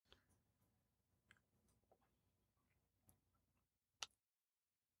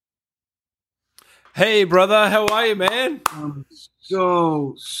Hey, brother, how are you, man? I'm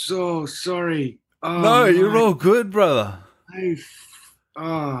so sorry. Oh No, you're my, all good, brother. I,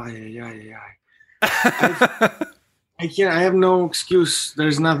 oh yeah, yeah, yeah. I can't. I have no excuse.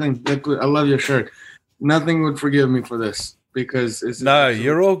 There's nothing. I love your shirt. Nothing would forgive me for this because this is No, absolute.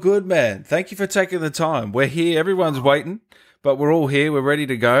 you're all good, man. Thank you for taking the time. We're here. Everyone's waiting, but we're all here. We're ready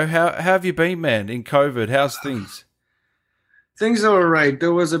to go. How have you been, man, in COVID? How's things? Things are all right.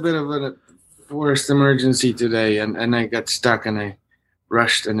 There was a bit of a forced emergency today, and I got stuck and I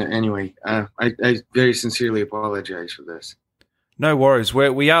rushed. And anyway, I very sincerely apologize for this. No worries.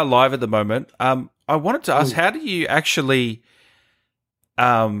 We are live at the moment. I wanted to ask, Oh, how do you actually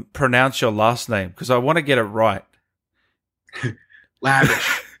pronounce your last name? Because I want to get it right.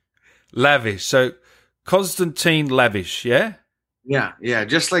 lavish. Lavish. So Konstantin Lavysh, yeah? Yeah, yeah,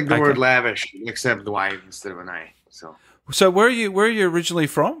 just like the word Okay. lavish, except the Y instead of an I. So So where are you originally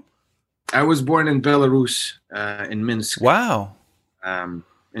from? I was born in Belarus, in Minsk. Wow. Um,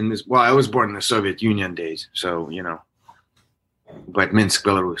 I was born in the Soviet Union days, so but Minsk,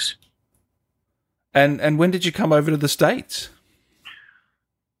 Belarus. And when did you come over to the States?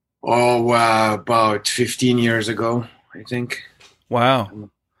 Oh, about 15 years ago, I think. Wow.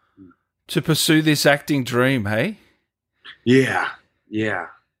 To pursue this acting dream, hey? Yeah, yeah.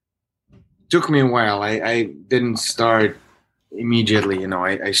 Took me a while. I didn't start immediately.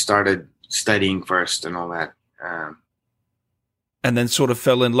 I started studying first and all that. And then sort of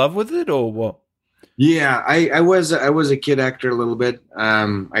fell in love with it or what? Yeah, I was a kid actor a little bit.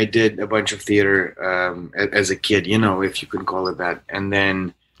 I did a bunch of theater as a kid, if you can call it that. And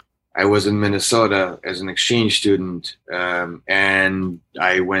then I was in Minnesota as an exchange student, and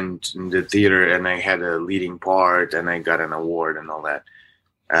I went into theater and I had a leading part and I got an award and all that.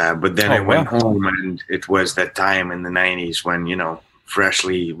 But then I Oh, went wow. home and it was that time in the 90s when,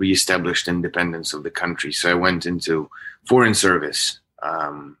 freshly reestablished independence of the country. So I went into foreign service,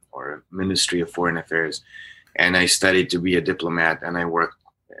 or Ministry of Foreign Affairs, and I studied to be a diplomat and I worked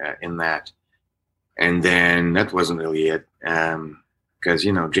in that. And then that wasn't really it. Because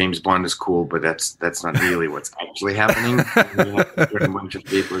James Bond is cool, but that's not really what's actually happening. You have to turn a bunch of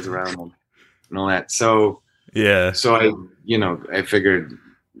papers around and all that. So Yeah. so I figured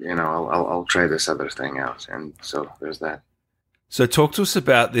I'll try this other thing out, and so there's that. So talk to us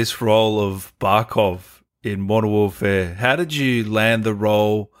about this role of Barkov in Modern Warfare. How did you land the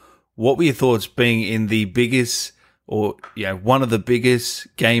role? What were your thoughts being in the biggest or one of the biggest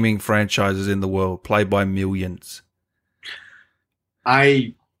gaming franchises in the world, played by millions?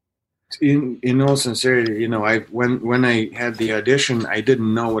 I in all sincerity, I when I had the audition, I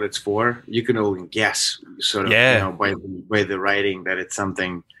didn't know what it's for. You can only guess, sort of, Yeah. by the writing that it's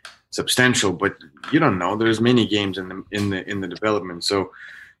something substantial, but you don't know. There's many games in the development. So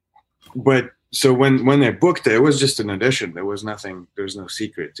when I booked it, it was just an audition. There was nothing. There's no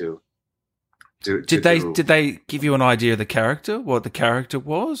secret to Did they do. did they give you an idea of the character, what the character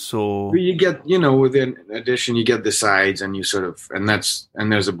was, or You get, within addition, you get the sides, and you sort of, and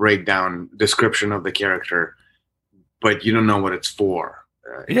there's a breakdown description of the character, but you don't know what it's for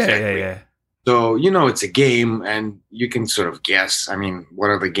yeah, yeah, exactly. yeah, So it's a game, and you can sort of guess. I mean, what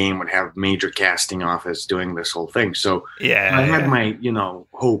other game would have major casting office doing this whole thing? So I yeah, had yeah. my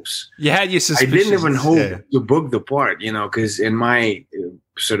hopes. You had your I didn't even suspicions, hope yeah, to book the part, because in my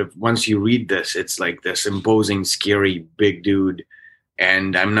sort of, once you read this, it's like this imposing, scary, big dude,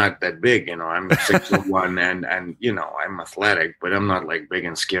 and I'm not that big, I'm 6'1", and I'm athletic, but I'm not like big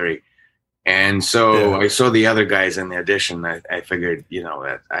and scary. And so yeah. I saw the other guys in the audition. I figured,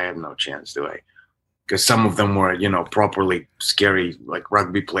 that I have no chance, do I? Because some of them were, properly scary, like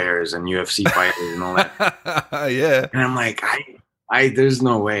rugby players and UFC fighters and all that. Yeah. And I'm like, there's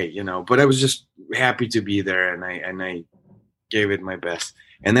no way, But I was just happy to be there, and I gave it my best.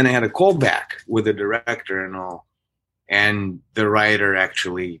 And then I had a call back with the director and all, and the writer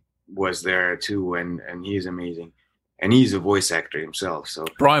actually was there too, and he's amazing, and he's a voice actor himself. So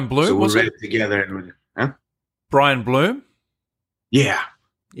Brian so Bloom, we was read it? it together, and huh? Brian Bloom? Yeah,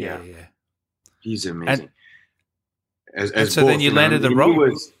 Yeah, yeah, yeah. he's And amazing and as so then both. you landed the And he role.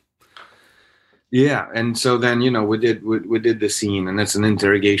 was. Yeah, and so then we did the scene, and it's an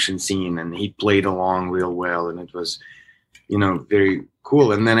interrogation scene, and he played along real well, and it was very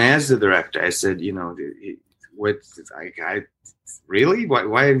cool. And then I asked the director, I said, what, I really,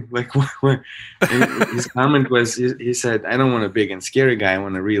 why, like, what? And his comment was, he said, I don't want a big and scary guy, I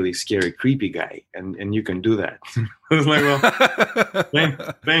want a really scary, creepy guy, and you can do that. I was like, well,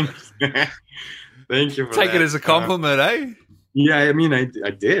 thanks, thank you for Take it that. as a compliment, eh? Yeah, I mean, I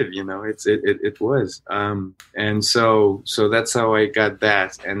did, it was, and so that's how I got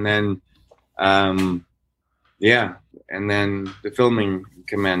that, and then Yeah, and then the filming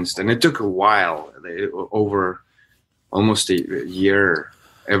commenced, and it took a while, over almost a year.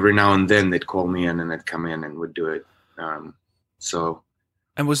 Every now and then they'd call me in, and I'd come in and would do it. So,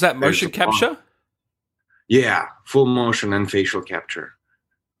 And was that motion capture? Yeah, full motion and facial capture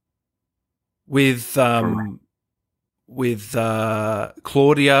with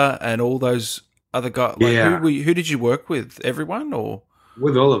Claudia and all those other guys. Like, yeah. Who did you work with? Everyone, or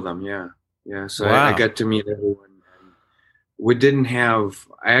with all of them? Yeah. So wow. I got to meet everyone. We didn't have.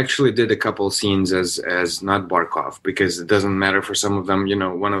 I actually did a couple scenes as not Barkov, because it doesn't matter for some of them.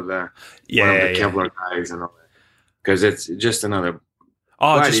 One of the Kevlar guys and all that, because it's just another.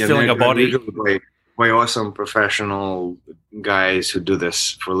 Just filling a body. By awesome professional guys who do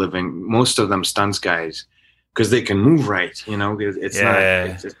this for a living. Most of them stunts guys, because they can move right. It's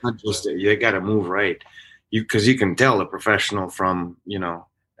not just you got to move right. Because you can tell a professional from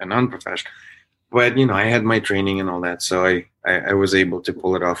a non-professional. But I had my training and all that, so I was able to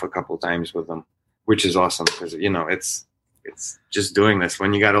pull it off a couple times with them, which is awesome, because it's just doing this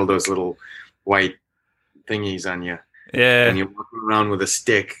when you got all those little white thingies on you. Yeah, and you're walking around with a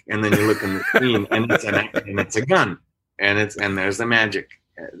stick, and then you look in the screen, and it's a gun, and there's the magic.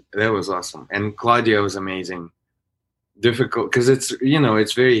 That was awesome. And Claudia was amazing. Difficult because it's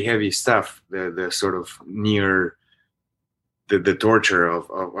very heavy stuff. The sort of near the torture of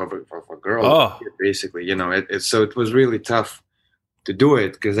a girl, basically. So it was really tough to do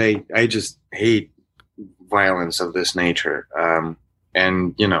it, because I just hate violence of this nature.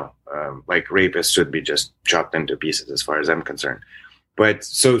 And like rapists should be just chopped into pieces, as far as I'm concerned. But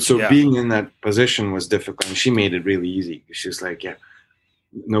so being in that position was difficult, and she made it really easy. She was like, yeah,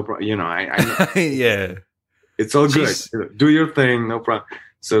 no problem. I yeah, it's all good. Do your thing, no problem.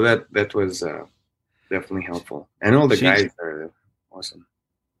 So that was definitely helpful. And all the guys are awesome.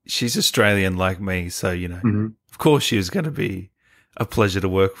 She's Australian like me, so of course she was going to be a pleasure to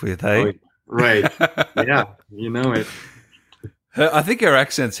work with. Hey, oh, right? Yeah, it. I think her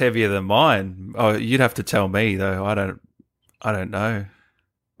accent's heavier than mine. Oh, you'd have to tell me though. I don't know.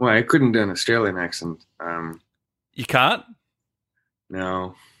 Well, I couldn't do an Australian accent. You can't?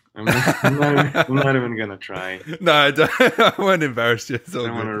 No, I'm not even gonna try. No, I won't embarrass you. I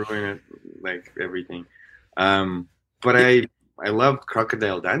don't want to ruin it, like everything. But I loved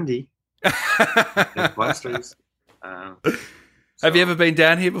Crocodile Dundee. Busters. Have you ever been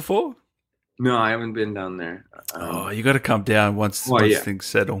down here before? No, I haven't been down there. You got to come down once things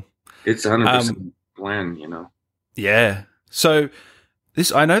settle. It's 100% plan, Yeah. So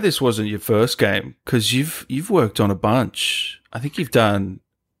I know this wasn't your first game, because you've worked on a bunch. I think you've done.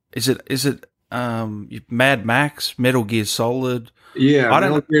 Is it Mad Max, Metal Gear Solid? Yeah,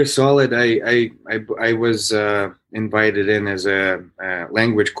 Metal Gear Solid. I was invited in as a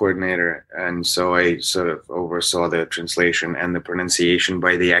language coordinator, and so I sort of oversaw the translation and the pronunciation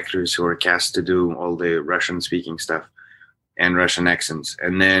by the actors who were cast to do all the Russian-speaking stuff and Russian accents.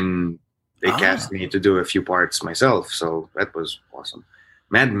 And then they cast me to do a few parts myself, so that was awesome.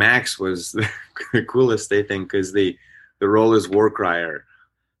 Mad Max was the coolest, I think, because the role is war crier.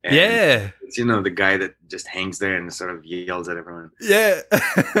 And it's, the guy that just hangs there and sort of yells at everyone. Yeah.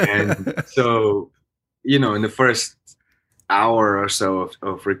 And so, in the first hour or so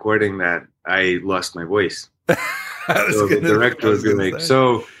of recording that, I lost my voice. So the director would be like,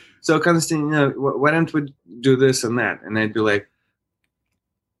 so Konstantin, why don't we do this and that? And I'd be like,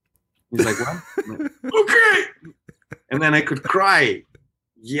 he's like, what? Like, okay. And then I could cry,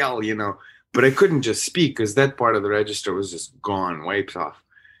 yell, but I couldn't just speak, because that part of the register was just gone, wiped off.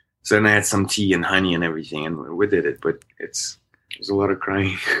 So then I had some tea and honey and everything, and we did it. But there's a lot of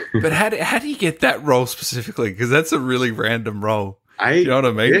crying. But how do you get that role specifically? Because that's a really random role. Do you know what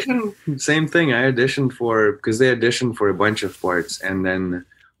I mean? Same thing. I auditioned because they auditioned for a bunch of parts, and then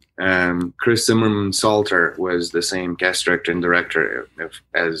Chris Zimmerman Salter was the same cast director and director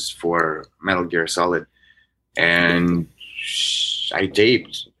as for Metal Gear Solid, and I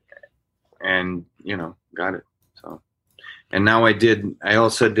taped, and got it. And now I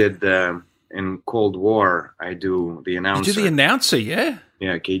also did in Cold War. I do the announcer. You do the announcer, yeah?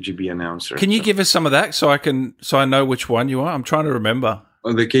 Yeah, KGB announcer. Can you give us some of that so I know which one you are? I'm trying to remember.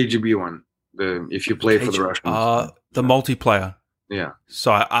 Oh, the KGB one. If you play for the Russians. The multiplayer. Yeah.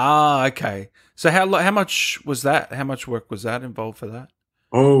 So okay. So how much was that? How much work was that involved for that?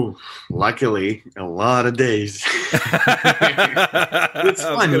 Oh, luckily, a lot of days. It's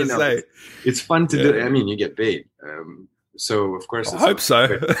fun, It's fun to do. I mean, you get paid. So of course, I hope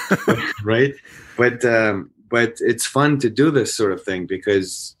so. Right? But but it's fun to do this sort of thing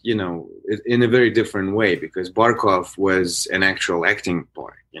because, in a very different way, because Barkov was an actual acting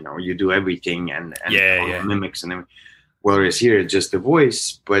part. You do everything and all the mimics and everything. Whereas here it's just a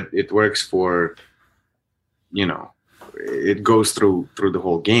voice, but it works for, it goes through the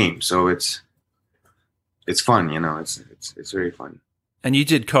whole game. So it's fun, it's very fun. And you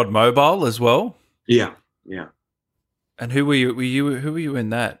did COD Mobile as well? Yeah. And who were you in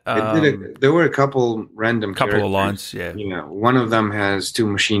that? There were a couple random couple of lines, yeah. One of them has 2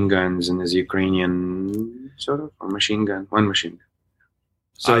 machine guns and is Ukrainian sort of, one machine gun.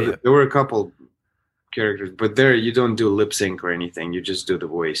 So there were a couple characters, but there you don't do lip sync or anything. You just do the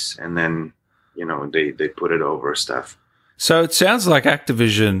voice, and then they put it over stuff. So it sounds like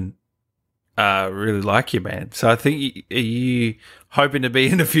Activision really like you, man. So I think are you hoping to be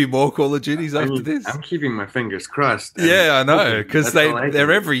in a few more Call of Duties after this? I'm keeping my fingers crossed. Yeah, I know, because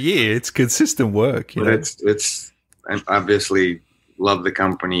they're every year. It's consistent work. But I obviously love the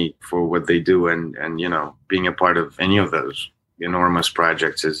company for what they do, and being a part of any of those enormous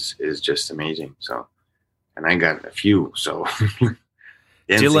projects is just amazing. So, and I got a few. So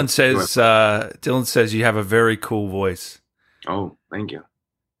Dylan says you have a very cool voice. Oh, thank you.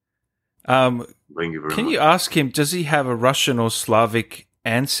 Thank you very much. Can you ask him, does he have a Russian or Slavic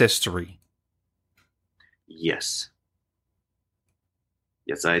ancestry? Yes,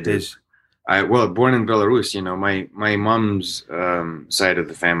 I did. Born in Belarus, my mom's side of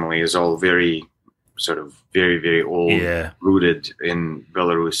the family is all very sort of very, very old, rooted in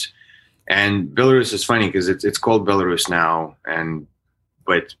Belarus. And Belarus is funny because it's called Belarus now,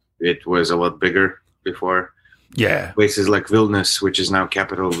 but it was a lot bigger before. Yeah. Places like Vilnius, which is now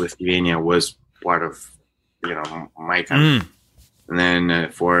capital of Lithuania, was part of, my country. And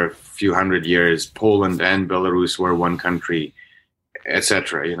then for a few hundred years, Poland and Belarus were one country,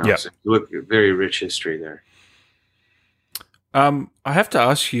 etc. So look, very rich history there. I have to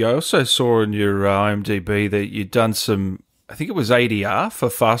ask you, I also saw in your IMDb that you'd done some, I think it was ADR for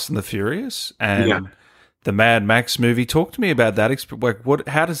Fast and the Furious and the Mad Max movie. Talk to me about that.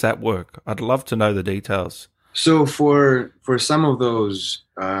 How does that work? I'd love to know the details. So for some of those,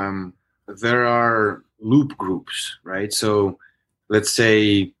 there are loop groups, right? So let's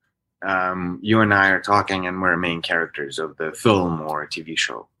say you and I are talking and we're main characters of the film or TV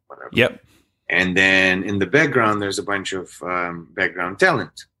show, whatever. Yep. And then in the background, there's a bunch of background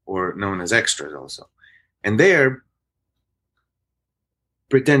talent, or known as extras also. And they're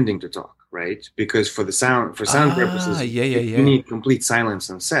pretending to talk, right? Because for sound purposes, you need complete silence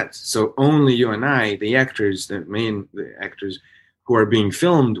on set. So only you and I, the actors who are being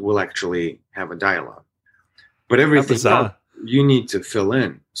filmed, will actually have a dialogue. But everything else, you need to fill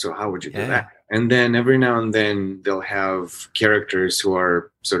in. So how would you do that? And then every now and then they'll have characters who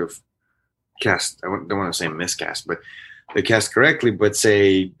are sort of cast, I don't want to say miscast, but they cast correctly, but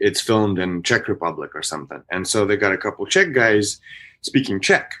say it's filmed in Czech Republic or something. And so they got a couple Czech guys speaking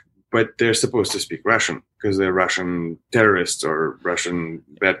Czech, but they're supposed to speak Russian because they're Russian terrorists or Russian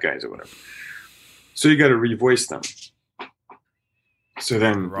bad guys or whatever. So you got to revoice them. So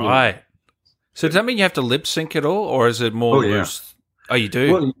then... Right. So does that mean you have to lip sync it all, or is it more loose? Oh, you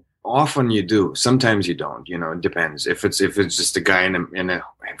do? Well, often you do. Sometimes you don't. It depends. If it's just a guy in a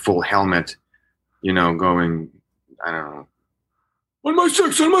full helmet, going, I don't know, on my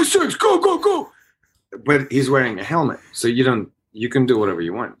six, go. But he's wearing a helmet, so you can do whatever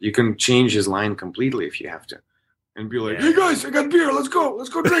you want. You can change his line completely if you have to, and be like, "Hey guys, I got beer. Let's go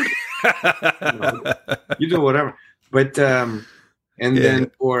drink." You do whatever. But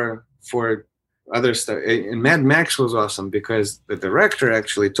then for other stuff, and Mad Max was awesome because the director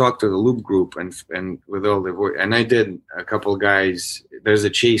actually talked to the loop group and with all the voice. And I did a couple guys. There's a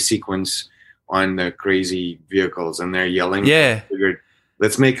chase sequence on the crazy vehicles, and they're yelling. Yeah. I figured,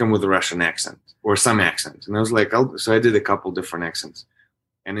 let's make them with a Russian accent or some accent. And I was like, so I did a couple different accents,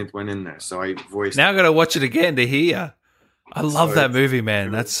 and it went in there. So I voiced. Now I got to watch it again to hear. I love that movie,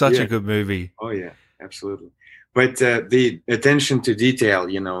 man. That's such a good movie. Oh yeah, absolutely. But the attention to detail,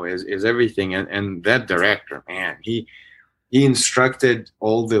 is everything. And that director, man, he instructed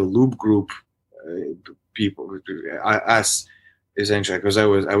all the loop group people, us essentially, because I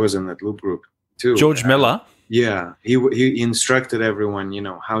was in that loop group too. George Miller. Yeah, he instructed everyone,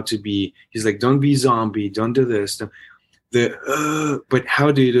 how to be. He's like, don't be zombie, don't do this. But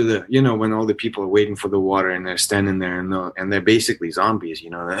how do you do the? When all the people are waiting for the water and they're standing there and they're basically zombies,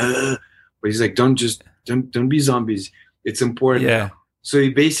 But he's like, don't be zombies. It's important. Yeah. So he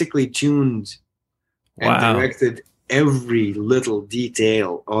basically tuned and directed every little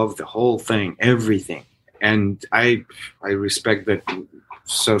detail of the whole thing, everything. And I respect that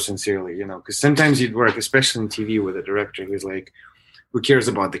so sincerely, you know, because sometimes you'd work, especially in TV, with a director who's like, who cares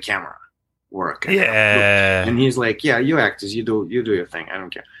about the camera work? And he's like, yeah, you actors, you do your thing. I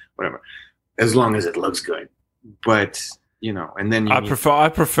don't care, whatever, as long as it looks good. But you know, and then I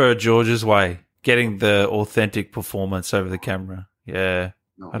prefer George's way, getting the authentic performance over the camera. Yeah,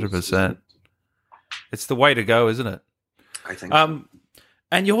 100%. It's the way to go, isn't it? I think. So.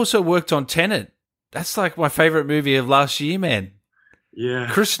 And you also worked on Tenet. That's like my favorite movie of last year, man. Yeah,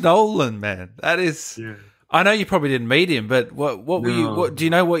 Chris Nolan, man. That is. Yeah. I know you probably didn't meet him, but what were you? What do you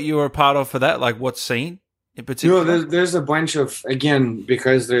know? What you were a part of for that? Like what scene in particular? No, there's a bunch of, again,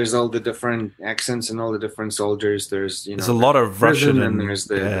 because there's all the different accents and all the different soldiers. There's there's a lot of Russian, and there's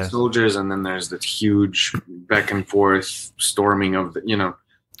the soldiers, and then there's the huge back and forth storming of the, you know.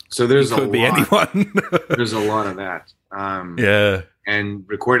 So there's could be anyone. There's a lot of that. Yeah. And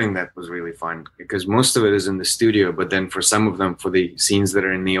recording that was really fun because most of it is in the studio, but then for some of them, for the scenes that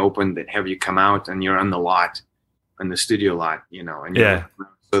are in the open, that have you come out and you're on the lot, on the studio lot, you know, and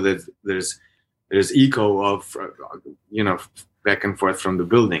so that there's echo of, you know, back and forth from the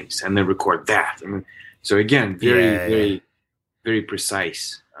buildings, and they record that. I mean, so again, very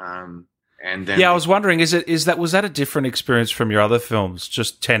precise. And then I was wondering, was that a different experience from your other films,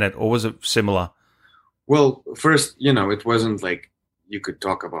 just Tenet, or was it similar? Well, first, you know, it wasn't like you could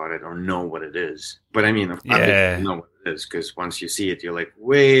talk about it or know what it is. But I mean, obviously you know what it is, because once you see it, you're like,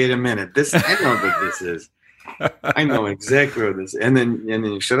 wait a minute, I know what this is. I know exactly what this is. And then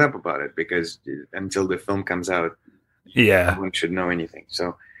you shut up about it, because until the film comes out, no one should know anything.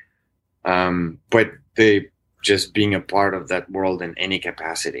 So, but just being a part of that world in any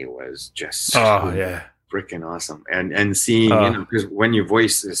capacity was just freaking awesome. And seeing, you know, because when you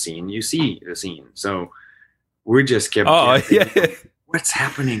voice the scene, you see the scene. So we just kept what's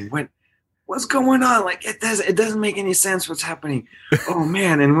happening? What's going on? Like it doesn't make any sense what's happening. Oh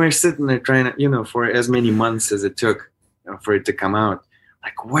man, and we're sitting there trying to, you know, for as many months as it took for it to come out.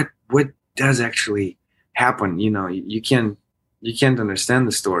 Like what does actually happen? You know, you can't understand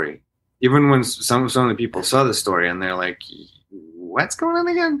the story. Even when some of the people saw the story and they're like, what's going on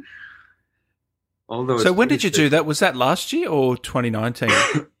again? Although so when did you do that? Was that last year or 2019?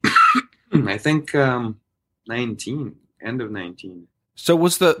 I think 19, end of 19. So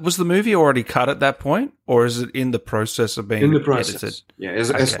was the movie already cut at that point, or is it in the process of being edited? Yeah,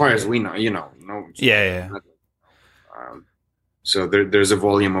 as far as we know, you know. No, so there's a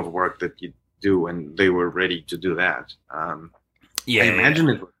volume of work that you do, and they were ready to do that. I imagine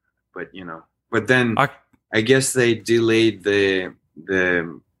it, but you know, but then I guess they delayed the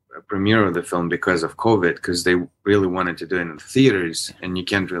premiere of the film because of COVID, because they really wanted to do it in the theaters, and you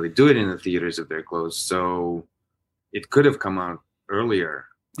can't really do it in the theaters if they're closed. So it could have come out earlier.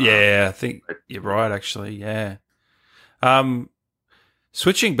 I think you're right, actually. Yeah.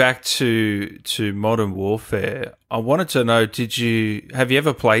 Switching back to Modern Warfare, I wanted to know, have you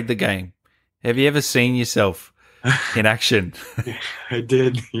ever played the game? Have you ever seen yourself in action? I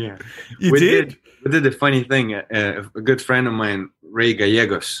did, yeah. We did a funny thing. A good friend of mine, Ray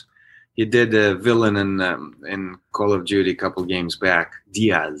Gallegos, he did a villain in Call of Duty a couple games back,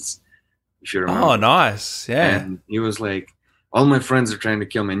 Diaz, if you remember. Oh, nice. Yeah. And he was like, all my friends are trying to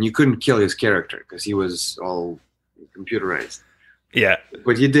kill me, and you couldn't kill his character because he was all computerized. Yeah.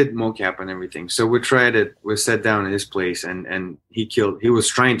 But he did mocap and everything. So we tried it. We sat down at his place, and he was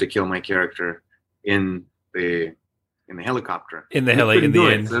trying to kill my character in the helicopter. In the heli, in the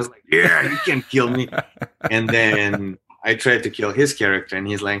end. So I was like, yeah, you can't kill me. And then I tried to kill his character, and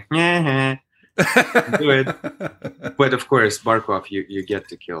he's like, yeah, do it. But of course, Barkov, you get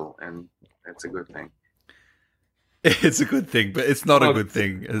to kill, and that's a good thing. It's a good thing, but it's not a good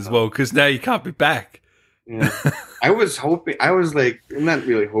thing as well, because now you can't be back. Yeah. I was like, not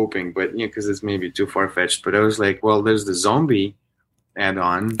really hoping, but because it's maybe too far-fetched, but I was like, well, there's the zombie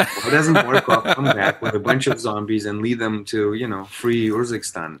add-on. Why doesn't Barkov come back with a bunch of zombies and lead them to, free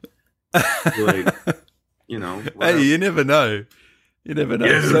Urzikstan? Like, Hey, you never know. You never know.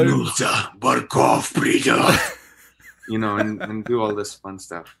 Barkov, and do all this fun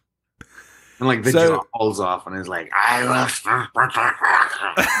stuff. And like the jaw falls off, and it's like, I love.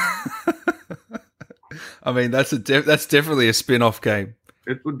 I mean, that's definitely a spin-off game.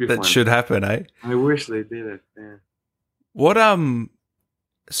 It would be that fun. Should happen, eh? I wish they did it. Yeah. What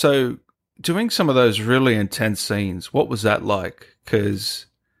so doing some of those really intense scenes, what was that like? Because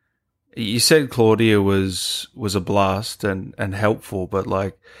you said Claudia was a blast and helpful, but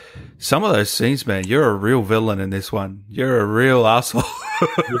like some of those scenes, man, you're a real villain in this one. You're a real asshole.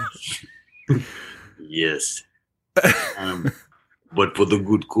 Yes. But for the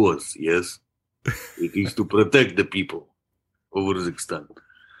good cause, yes. It is to protect the people. over Kazakhstan.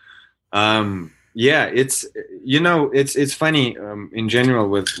 Yeah, it's funny in general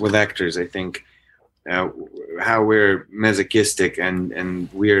with actors. I think how we're masochistic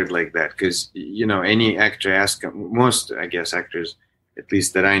and weird like that, because any actor most, I guess, actors, at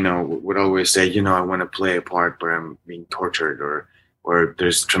least that I know, would always say, I want to play a part where I'm being tortured or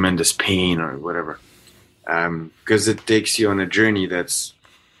there's tremendous pain or whatever, because it takes you on a journey that's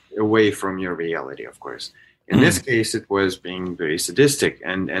away from your reality, of course. In this case, it was being very sadistic,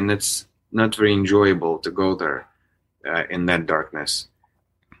 and it's not very enjoyable to go there in that darkness.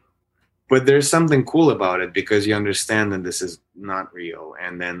 But there's something cool about it, because you understand that this is not real,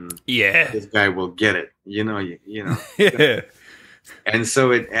 and then this guy will get it. You know. Yeah. And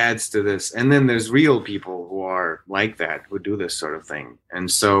so it adds to this. And then there's real people who are like that, who do this sort of thing.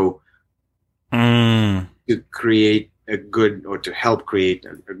 And so to create a good, or to help create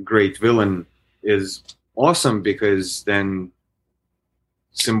a great villain is awesome, because then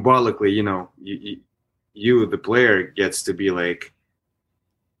symbolically, you, the player, gets to be like,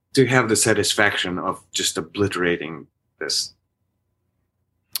 to have the satisfaction of just obliterating this,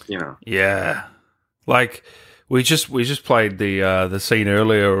 Yeah. Like we just played the scene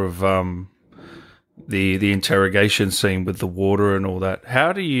earlier of the interrogation scene with the water and all that.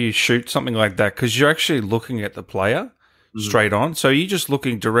 How do you shoot something like that? Because you're actually looking at the player straight on. So are you just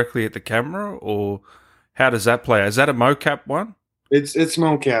looking directly at the camera, or how does that play? Is that a mocap one? It's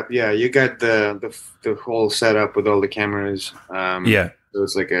mocap. Yeah, you got the whole setup with all the cameras. So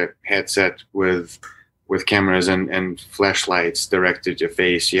it's like a headset with cameras and flashlights directed at your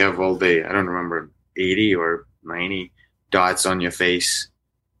face. You have all the, I don't remember, 80 or 90 dots on your face.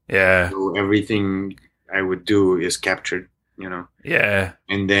 Yeah. So everything I would do is captured, Yeah.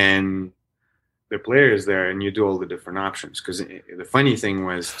 And then the player is there, and you do all the different options. Because the funny thing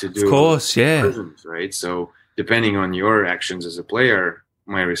was to do, of course, yeah, prisms, right? So depending on your actions as a player,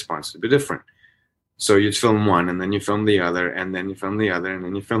 my response would be different. So you'd film one, and then you film the other, and then you film the other, and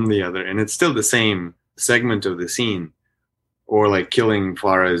then you film the other, and it's still the same segment of the scene, or like killing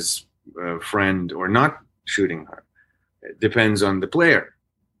Farah's friend or not shooting her. It depends on the player.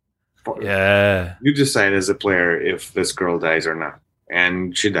 Yeah. You decide as a player if this girl dies or not,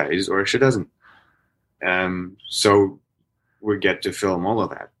 and she dies or she doesn't. So we get to film all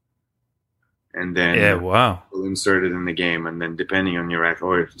of that, and then we'll insert it in the game, and then depending on your act,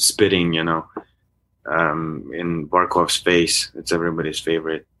 or spitting, in Barkov's face, it's everybody's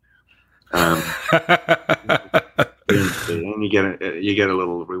favorite. And you get a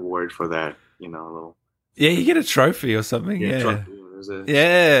little reward for that, a little. Yeah, you get a trophy or something. Yeah. Trophy.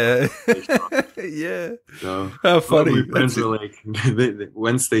 Yeah. Yeah. So, how funny. My friends were like,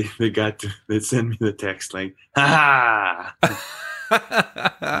 once they send me the text like, ha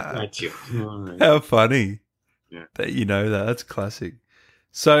ha. Got you. Right. How funny. Yeah. That. That's classic.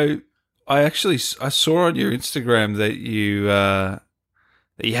 So I saw on your Instagram that you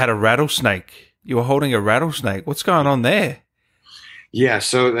had a rattlesnake. You were holding a rattlesnake. What's going on there? Yeah,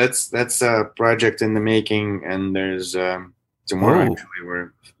 so that's a project in the making, and there's tomorrow actually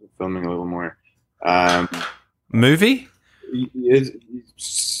we're filming a little more. Movie? It's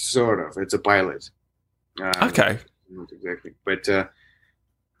sort of. It's a pilot. Okay. Not exactly, but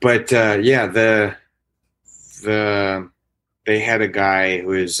yeah, they had a guy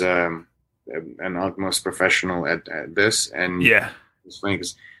who is an utmost professional at this, and it's funny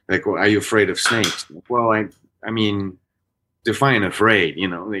because like, well, are you afraid of snakes? Well, I mean, define afraid.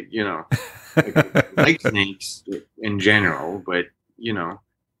 Like snakes in general, but not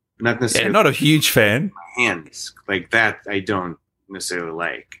necessarily. Yeah, not a huge fan. My hands like that, I don't necessarily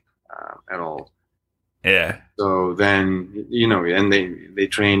like at all. Yeah. So then, and they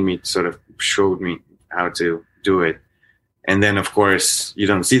trained me, sort of showed me how to do it. And then, of course, you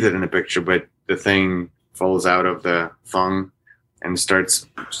don't see that in the picture, but the thing falls out of the thong and starts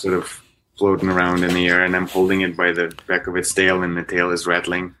sort of floating around in the air, and I'm holding it by the back of its tail, and the tail is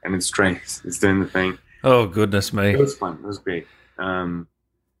rattling, and it's doing the thing. Oh, goodness me. It was fun. It was great.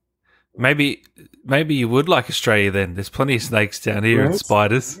 Maybe you would like Australia then. There's plenty of snakes down here and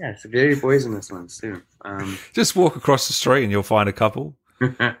spiders. Yeah, it's very poisonous ones too. Just walk across the street and you'll find a couple.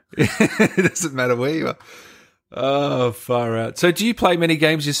 It doesn't matter where you are. Oh, far out. So do you play many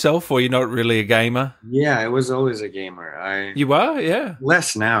games yourself, or you're not really a gamer? Yeah, I was always a gamer. You are? Yeah.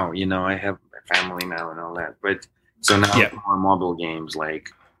 Less now, I have a family now and all that. But so now more mobile games like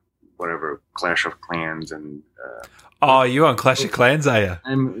whatever, Clash of Clans and... oh, you're on Clash of Clans, are you?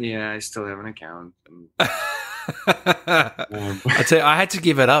 I still have an account. I tell you, I had to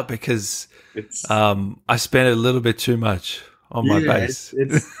give it up because I spent a little bit too much on my base.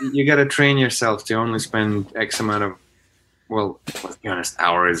 You got to train yourself to only spend X amount of well, let's be honest,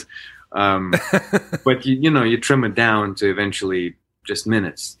 hours. But you trim it down to eventually just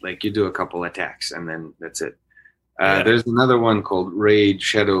minutes. Like you do a couple attacks and then that's it. There's another one called Raid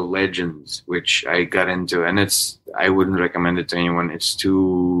Shadow Legends, which I got into, and I wouldn't recommend it to anyone. It's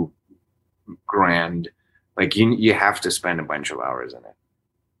too grand. Like you have to spend a bunch of hours in it.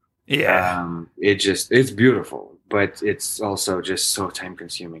 Yeah. It's beautiful, but it's also just so time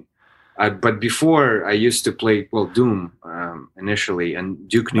consuming. But before I used to play, Doom initially, and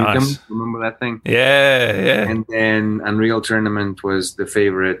Duke Nukem. Nice. Remember that thing? Yeah. And then Unreal Tournament was the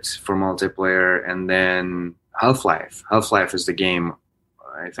favorite for multiplayer, and then Half-Life. Half-Life is the game,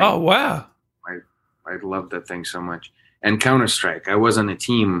 I think. Oh, wow. I love that thing so much. And Counter-Strike. I was on a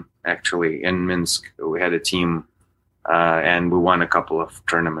team, actually, in Minsk. We had a team, and we won a couple of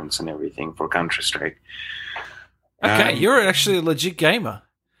tournaments and everything for Counter-Strike. Okay, you're actually a legit gamer.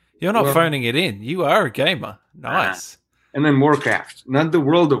 You're not phoning it in. You are a gamer. Nice. And then Warcraft. Not the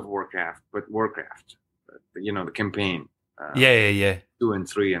World of Warcraft, but Warcraft. The campaign. Yeah. 2 and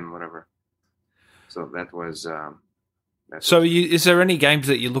 3 and whatever. So that was... is there any games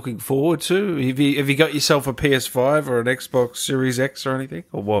that you're looking forward to? Have you got yourself a PS5 or an Xbox Series X or anything?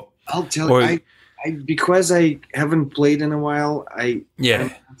 Or what? I'll tell you, because I haven't played in a while, I'm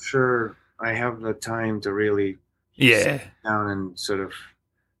not sure I have the time to really sit down and sort of...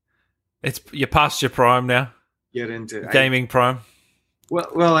 You're past your prime now. Get into gaming prime.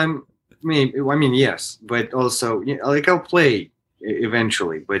 Well, I mean, yes, but also, I'll play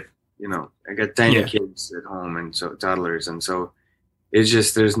eventually. But I got tiny kids at home and so toddlers, and so it's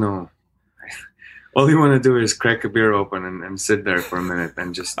just there's no. All you want to do is crack a beer open and sit there for a minute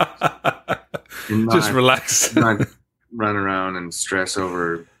and just just relax, not run around and stress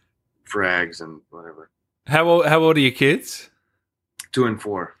over frags and whatever. How old are your kids? 2 and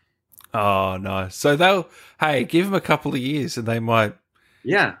 4. Oh, nice. So give them a couple of years and they might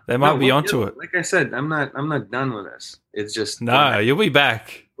be onto it. Like I said, I'm not done with this. It's just you'll be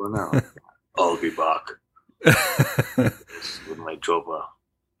back. For now. I'll be back. With my chopper.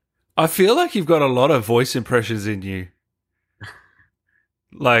 I feel like you've got a lot of voice impressions in you.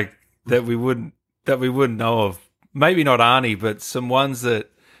 Like that we wouldn't know of. Maybe not Arnie, but some ones that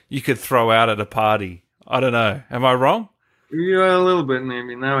you could throw out at a party. I don't know. Am I wrong? Yeah, a little bit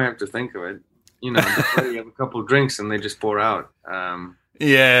maybe. Now I have to think of it. You have a couple of drinks and they just pour out.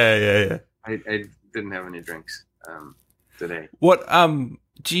 Yeah. I didn't have any drinks today. What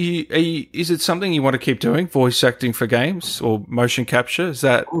is it something you want to keep doing? Voice acting for games or motion capture? Is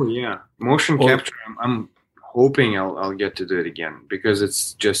that? Oh yeah, motion capture. I'm hoping I'll get to do it again because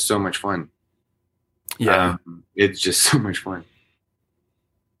it's just so much fun. Yeah, it's just so much fun.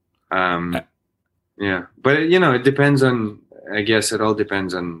 Yeah, but it depends on. I guess it all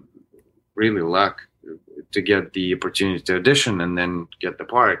depends on really luck to get the opportunity to audition and then get the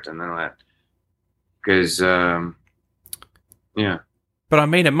part and then all that. Because But I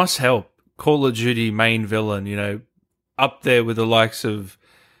mean, it must help. Call of Duty main villain, up there with the likes of.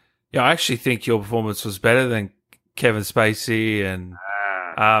 I actually think your performance was better than Kevin Spacey and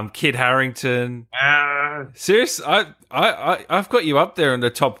Kit Harington. Serious, I've got you up there in the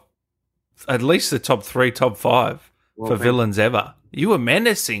top. At least the top 3, top 5 for villains ever. You were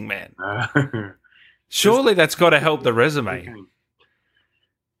menacing, man. Surely that's got to help the resume.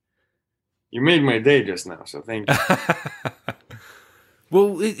 You made my day just now, so thank you.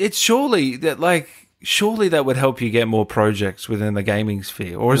 Well, it's surely that would help you get more projects within the gaming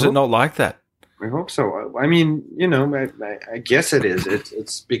sphere, or is it not like that? I hope so. I mean, I guess it is.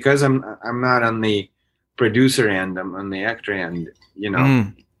 It's because I'm not on the producer end. I'm on the actor end.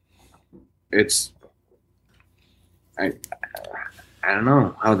 It's I don't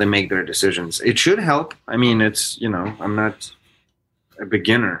know how they make their decisions. It should help. I mean, it's I'm not a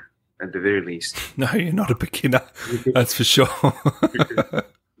beginner at the very least. No, you're not a beginner. That's for sure. You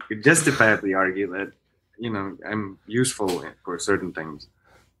could justifiably argue that I'm useful for certain things.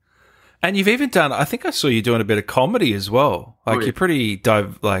 And you've even done. I think I saw you doing a bit of comedy as well. You're pretty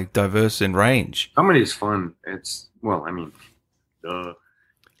diverse in range. Comedy is fun. It's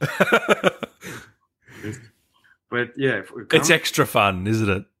but yeah, it's extra fun, isn't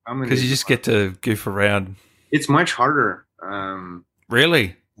it? Because you just get to goof around. It's much harder.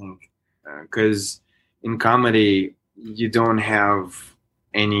 Really? Because in comedy, you don't have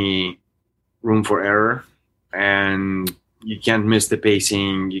any room for error, and you can't miss the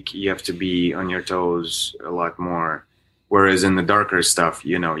pacing. You have to be on your toes a lot more. Whereas in the darker stuff,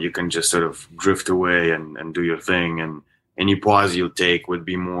 you can just sort of drift away and do your thing, and any pause you take would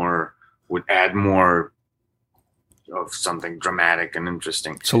add more of something dramatic and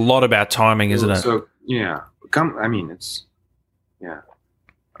interesting. It's a lot about timing, isn't it? So yeah, Yeah.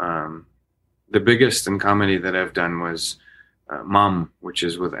 The biggest in comedy that I've done was Mom, which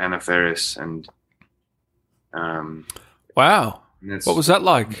is with Anna Faris, and Wow. and What was that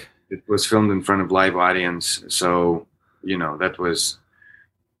like? it was filmed in front of live audience, so that was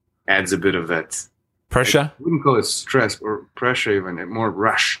adds a bit of that. Pressure? I wouldn't call it stress or pressure, even more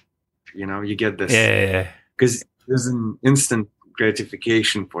rush. You get this because there's an instant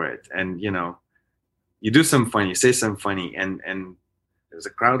gratification for it, and you do something funny, you say something funny, and there's a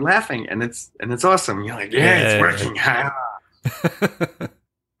crowd laughing, and it's awesome. You're like, it's working.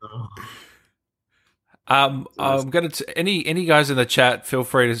 I'm gonna any guys in the chat, feel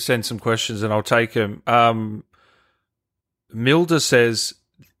free to send some questions and I'll take them. Milda says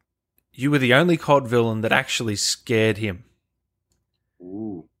you were the only COD villain that actually scared him.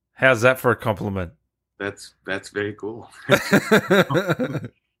 Ooh, how's that for a compliment? That's very cool.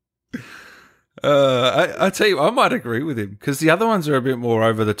 I tell you, I might agree with him because the other ones are a bit more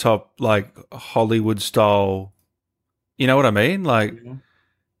over the top, like Hollywood style. You know what I mean? Like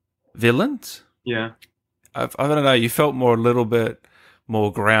villains. Yeah. I don't know. You felt a little bit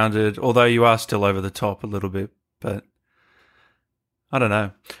more grounded, although you are still over the top a little bit. But I don't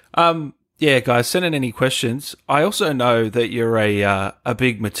know. Yeah, guys, send in any questions. I also know that you're a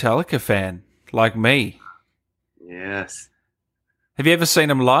big Metallica fan, like me. Yes. Have you ever seen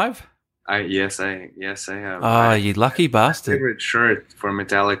them live? Yes, I have. Ah, you lucky bastard. My favorite shirt for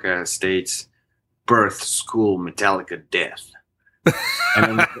Metallica states "Birth, School, Metallica, Death,"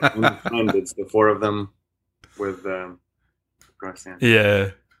 and on the front it's the four of them with cross hands.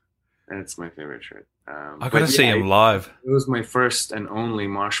 Yeah, that's my favorite shirt. I got to see him live. It was my first and only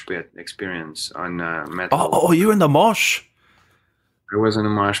mosh pit experience on metal. Oh, you were in the mosh. I was in a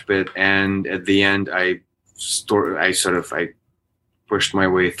mosh pit, and at the end, I pushed my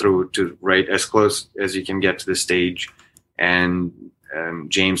way through to right as close as you can get to the stage, and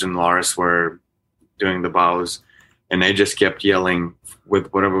James and Lars were doing the bows, and I just kept yelling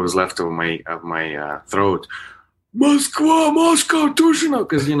with whatever was left of my throat, Moscow, Tushino,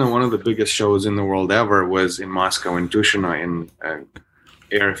 because one of the biggest shows in the world ever was in Moscow in Tushino in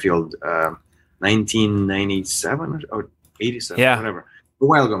airfield, 1997 or 87, whatever, a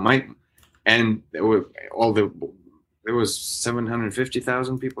while ago. And there was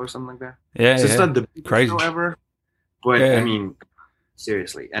 750,000 people or something like that. Yeah, so it's not the biggest crazy show ever, but I mean,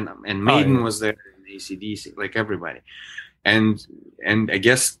 seriously, and Maiden was there, and AC/DC, like everybody, and I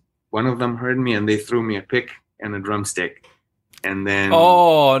guess one of them heard me, and they threw me a pick and a drumstick, and then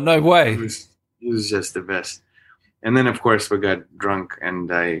no way, it was just the best. And then of course we got drunk,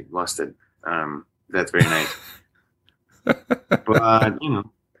 and I lost it that very night. But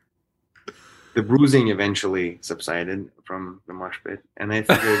the bruising eventually subsided from the mosh pit, and I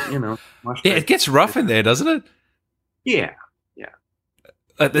figured, mosh pit, it gets rough in there, doesn't it? Yeah.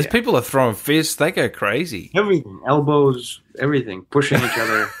 There's people are throwing fists; they go crazy. Everything, elbows, everything, pushing each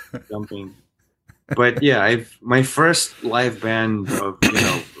other, jumping. But yeah, my first live band of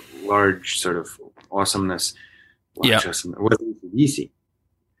large sort of awesomeness. Was AC/DC.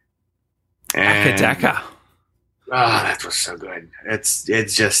 Akadaka. That was so good. It's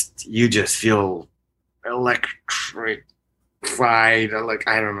just you just feel electrified. Like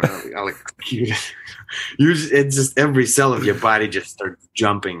I don't know, electrocuted. It's just every cell of your body just starts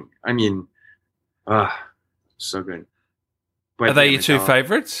jumping. I mean, so good. But are they your two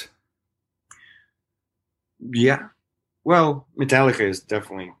favorites? Yeah. Well, Metallica is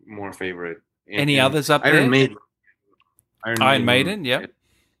definitely more favorite. Any others up Iron there? Maiden. Iron Maiden, yep.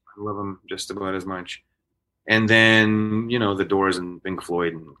 I love them just about as much. And then, the Doors and Pink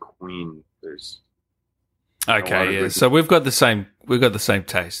Floyd and Queen. There's okay, yeah. So we've got the same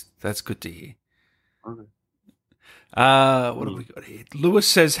taste. That's good to hear. Okay. What have we got here? Lewis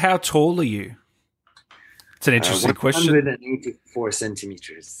says, how tall are you? It's an interesting question. 184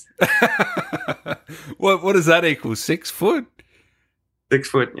 centimeters. What does that equal? 6 foot? 6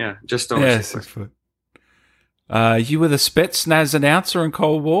 foot, yeah. Just over 6 foot. You were the Spetsnaz announcer in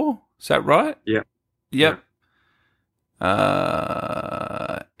Cold War? Is that right? Yeah. Yep.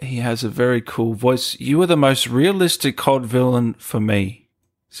 He has a very cool voice. You were the most realistic COD villain for me,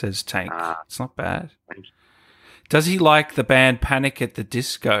 says Tank. It's not bad. Thank you. Does he like the band Panic at the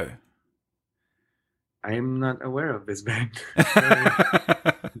Disco? I am not aware of this band.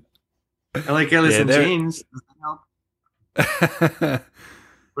 I like Alice in Chains. Does that help?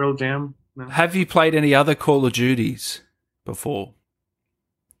 Pearl Jam. No. Have you played any other Call of Duties before?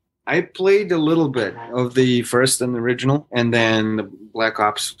 I played a little bit of the first and original, and then the Black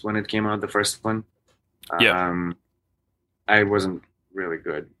Ops when it came out, the first one. Yeah. I wasn't really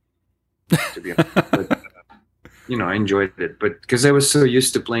good, to be honest. But I enjoyed it, but because I was so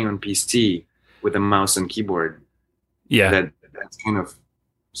used to playing on PC with a mouse and keyboard, Yeah. that's kind of,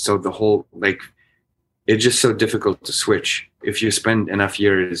 so the whole, like, it's just so difficult to switch if you spend enough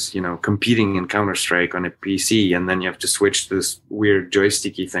years, competing in Counter-Strike on a PC, and then you have to switch to this weird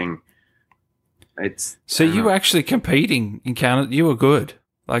joysticky thing. So you were actually competing in Counter. You were good.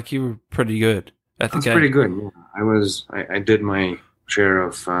 Like, you were pretty good at the game. Pretty good. Yeah. I did my share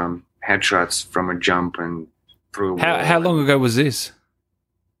of headshots from a jump and through a wall. How long ago was this?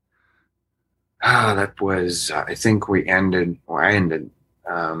 That was, I think I ended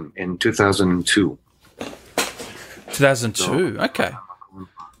in 2002. 2002. So, okay.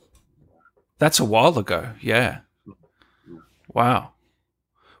 That's a while ago. Yeah. Wow.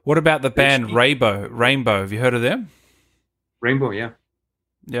 What about the band Rainbow? Have you heard of them? Rainbow, yeah.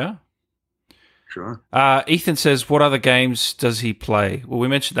 Yeah. Sure. Ethan says, what other games does he play? Well, we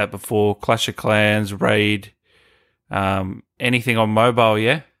mentioned that before. Clash of Clans, Raid, anything on mobile,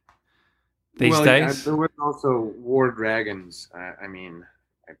 yeah? These days? Yeah, there was also War Dragons. I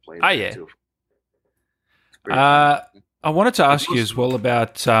played that too. I wanted to ask you as well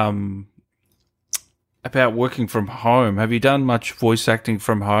about working from home. Have you done much voice acting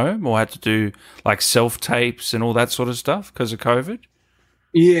from home, or had to do like self-tapes and all that sort of stuff because of COVID?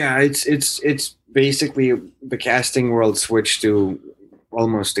 Yeah, it's basically the casting world switched to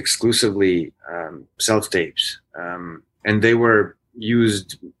almost exclusively self-tapes, and they were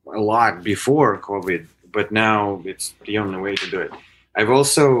used a lot before COVID, but now it's the only way to do it.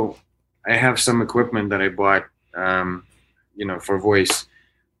 I have some equipment that I bought, for voice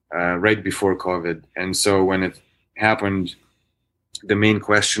right before COVID, and so when it happened, the main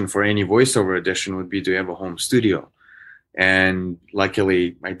question for any voiceover audition would be, do you have a home studio? And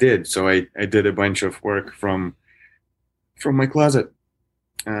luckily I did. So I did a bunch of work from my closet.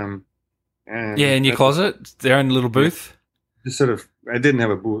 In your closet, their own little booth. I didn't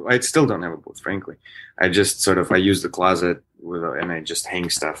have a booth. I still don't have a booth, frankly. I just I use the closet and I just hang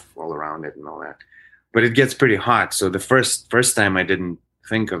stuff all around it and all that. But it gets pretty hot. So the first time I didn't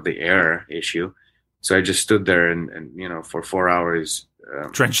think of the air issue. So I just stood there and for 4 hours,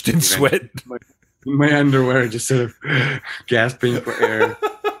 drenched in sweat. My underwear, just sort of gasping for air,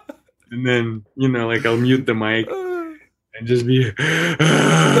 and then I'll mute the mic and just be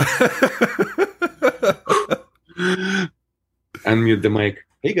unmute the mic.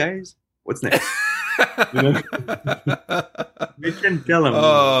 Hey guys, what's next? They can tell them.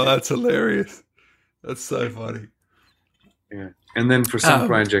 Oh, that's hilarious. That's so funny. Yeah, and then for some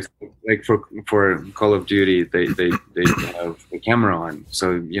projects, like for Call of Duty, they have the camera on,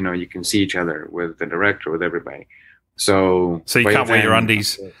 so you can see each other with the director, with everybody. So you can't wear your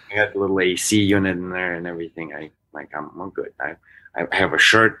undies. I had a little AC unit in there and everything. I'm good. I have a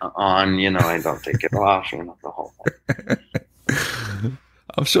shirt on, I don't take it off, the whole thing.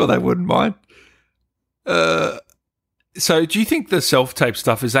 I'm sure they wouldn't mind. So do you think the self-tape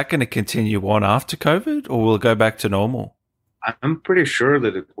stuff, is that going to continue on after COVID, or will it go back to normal? I'm pretty sure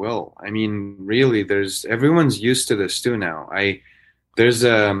that it will. I mean, really, everyone's used to this too now. There's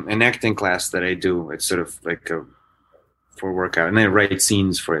an acting class that I do. It's sort of like for workout, and I write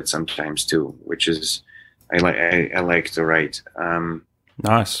scenes for it sometimes too, which is I like to write.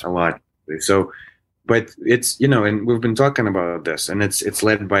 Nice. A lot. So, but it's and we've been talking about this, and it's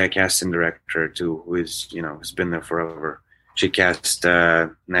led by a casting director too, who is has been there forever. She cast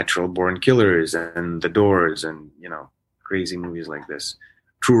Natural Born Killers and The Doors, and crazy movies like this.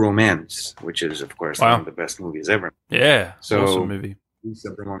 True Romance, which is of course one of the best movies ever. Yeah, so awesome movie.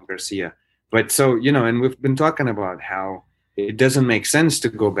 Lisa Bramon Garcia. But so and we've been talking about how it doesn't make sense to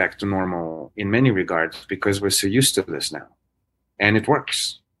go back to normal in many regards because we're so used to this now, and it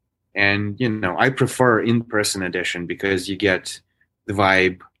works. And I prefer in-person edition because you get the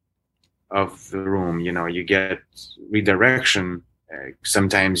vibe of the room. You get redirection.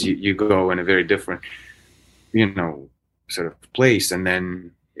 Sometimes you go in a very different sort of place, and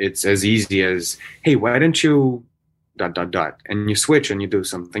then it's as easy as, hey, why don't you ... and you switch and you do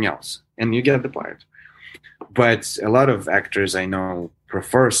something else and you get the part. But a lot of actors I know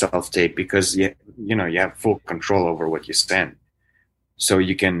prefer self-tape because you have full control over what you send, so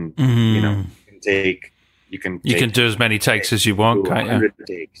you can you can do as many takes as you want, can't you?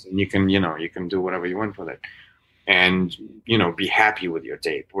 Takes, and you can do whatever you want with it, and be happy with your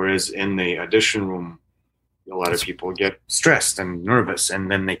tape. Whereas in the audition room, a lot of people get stressed and nervous,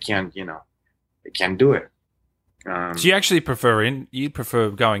 and then they can't do it. So you actually prefer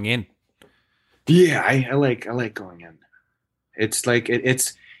going in? Yeah, I like going in. It's like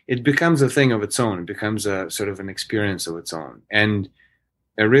it becomes a thing of its own. It becomes a sort of an experience of its own, and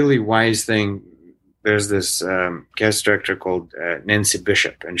a really wise thing there's this cast director called Nancy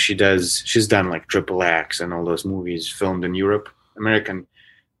Bishop, and she's done like Triple X and all those movies filmed in Europe, American,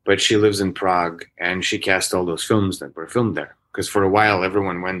 but she lives in Prague, and she cast all those films that were filmed there. Because for a while,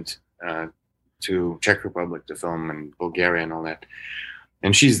 everyone went to Czech Republic to film, and Bulgaria and all that.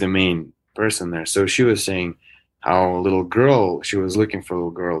 And she's the main person there. So she was saying how she was looking for a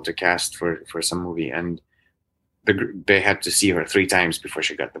little girl to cast for some movie, and they had to see her 3 times before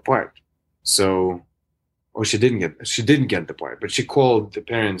she got the part. So, she didn't get the part, but she called the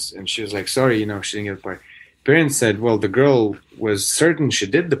parents, and she was like, sorry, she didn't get the part. Parents said, well, the girl was certain she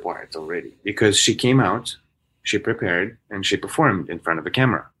did the part already, because she came out, she prepared, and she performed in front of the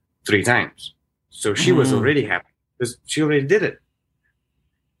camera 3 times. So she was already happy because she already did it.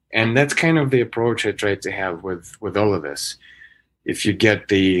 And that's kind of the approach I tried to have with all of this. If you get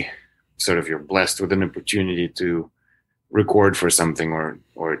the sort of, you're blessed with an opportunity to record for something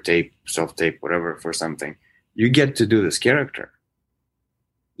or tape, self-tape, whatever, for something, you get to do this character.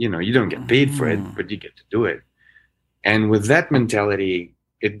 You don't get paid for it, but you get to do it. And with that mentality,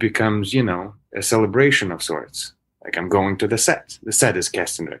 it becomes, a celebration of sorts. Like, I'm going to the set. The set is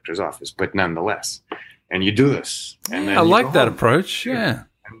casting director's office, but nonetheless. And you do this. And then I like that approach. Yeah.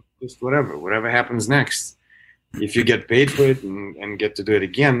 And just whatever happens next. If you get paid for it and get to do it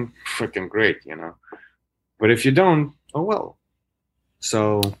again, freaking great, But if you don't, oh well.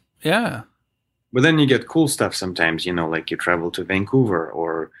 So. Yeah. But then you get cool stuff sometimes, like you travel to Vancouver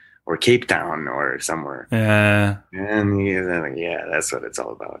or Cape Town or somewhere. Yeah. And you're like, yeah, that's what it's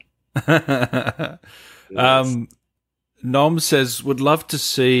all about. Nom says, would love to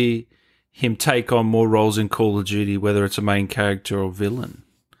see him take on more roles in Call of Duty, whether it's a main character or villain.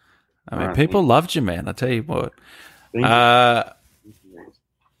 I mean, people loved you, man. I tell you what.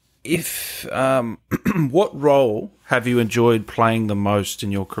 If what role have you enjoyed playing the most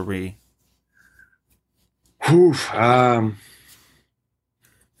in your career?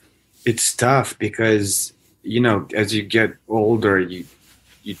 It's tough because as you get older, you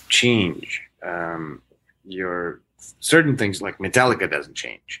change. Your certain things, like Metallica, doesn't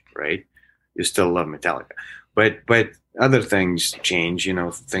change, right? You still love Metallica, but other things change.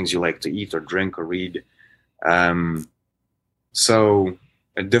 Things you like to eat or drink or read. So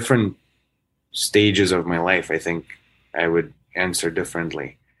at different stages of my life, I think I would answer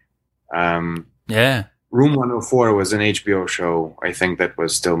differently. Yeah. Room 104 was an HBO show. I think that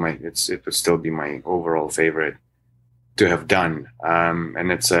was still it would still be my overall favorite to have done.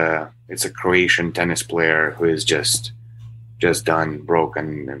 And it's a Croatian tennis player who is just done,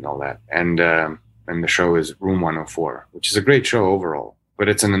 broken, and all that. And the show is Room 104, which is a great show overall, but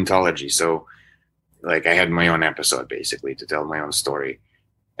it's an anthology. So, like, I had my own episode basically to tell my own story,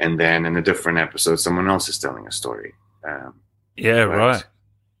 and then in a different episode, someone else is telling a story. Right.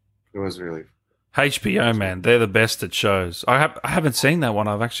 It was really. HBO, man, they're the best at shows. I haven't seen that one.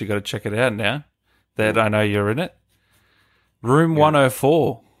 I've actually got to check it out now that I know you're in it. Room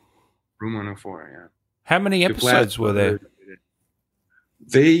 104. Room 104, yeah. How many episodes were there?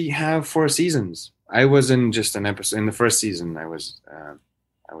 They have 4 seasons. I was in just an episode. In the first season, I was.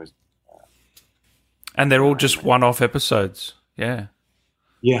 And they're all just one-off episodes. Yeah.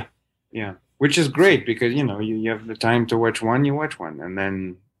 Yeah, yeah. Which is great because you have the time to watch one, you watch one, and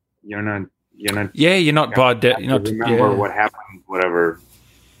then you're not. You're not by You're not remember what happened, whenever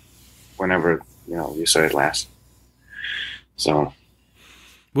you saw it last. So,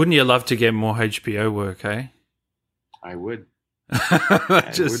 wouldn't you love to get more HBO work, eh? I would. They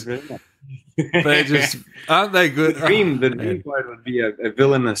just aren't they good? The dream part would be a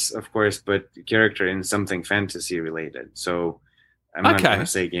villainous, of course, but character in something fantasy related. So I'm not going to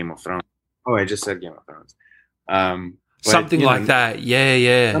say Game of Thrones. Oh, I just said Game of Thrones. Something like that.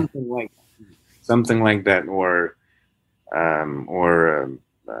 Yeah. Something like that, or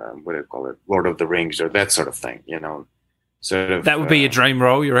what do you call it? Lord of the Rings, or that sort of thing. Sort of. That would be your dream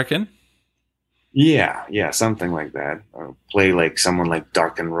role, you reckon? Yeah, something like that. Or play like someone like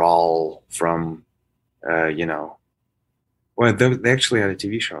Dark and Rawl from, Well, they actually had a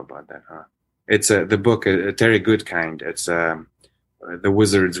TV show about that, huh? It's the book, Terry Goodkind. It's The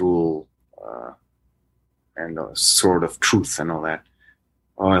Wizard's Rule, and Sword of Truth and all that.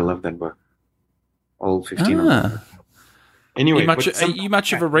 Oh, I love that book. All 15 of them. Anyway, are you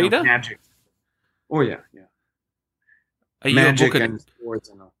much of a reader? Magic. Oh yeah. Are you Magic and sports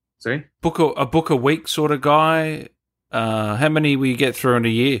and all. Sorry? A book a week sort of guy? How many will you get through in a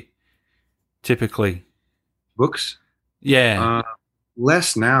year, typically? Books? Yeah.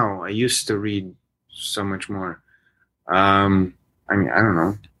 Less now. I used to read so much more. I don't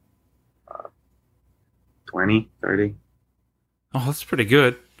know. 20, 30. Oh, that's pretty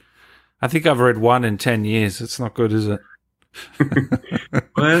good. I think I've read one in 10 years. It's not good, is it?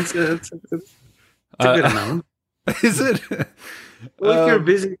 Well, it's a good amount. Is it? Well, if you're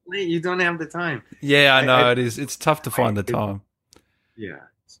busy, you don't have the time. Yeah, I know it is. It's tough to find the time. Yeah.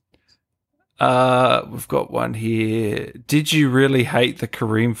 We've got one here. Did you really hate the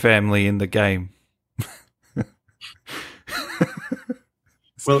Kareem family in the game?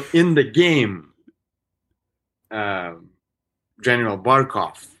 Well, in the game, General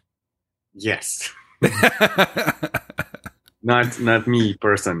Barkov, yes. Not me,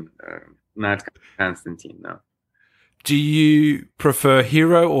 person. Not Konstantin, no. Do you prefer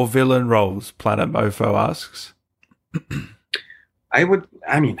hero or villain roles? Planet Mofo asks. I would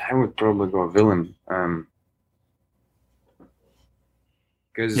probably go villain.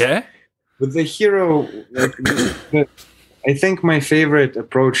 Because with the hero, I think my favorite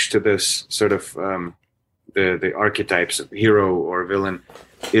approach to this sort of the archetypes of hero or villain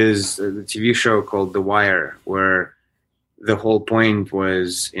is the TV show called The Wire, where the whole point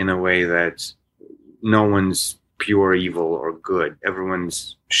was, in a way, that no one's pure evil or good.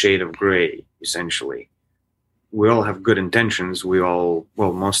 Everyone's shade of gray, essentially. We all have good intentions. We all,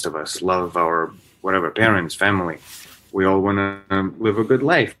 well, most of us love our parents, family. We all want to live a good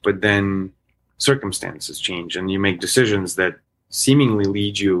life, but then circumstances change and you make decisions that seemingly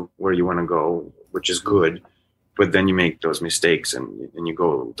lead you where you want to go, which is good, but then you make those mistakes and you go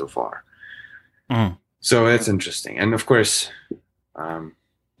a little too far. So that's interesting. And of course,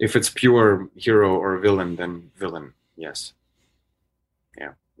 if it's pure hero or villain, then villain, yes.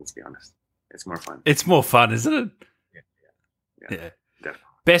 Yeah, let's be honest. It's more fun. It's more fun, isn't it? Yeah.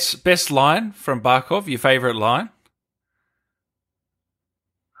 Definitely. Best line from Barkov, your favorite line?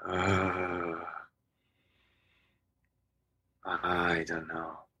 I don't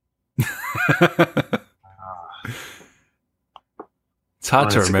know. It's hard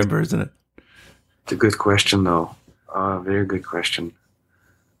to remember, isn't it? It's a good question, though. Very good question.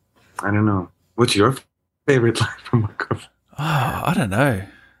 I don't know. What's your favorite line from Barkov? Oh, I don't know,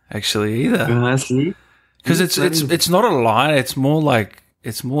 actually, either. See? Because it's not a line. It's more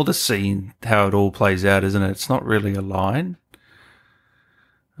the scene, how it all plays out, isn't it? It's not really a line.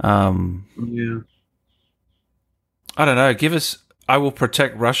 Yeah. I don't know. Give us. I will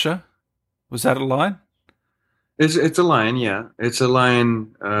protect Russia. Was that a line? It's a line. Yeah, it's a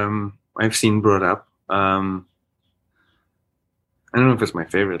line. I've seen brought up. I don't know if it's my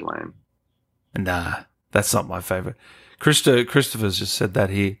favorite line. Nah, that's not my favorite. Christopher's just said that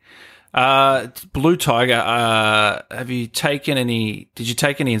here. Blue Tiger, did you take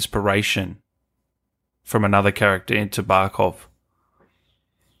any inspiration from another character into Barkov?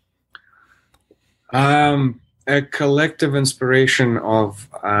 A collective inspiration of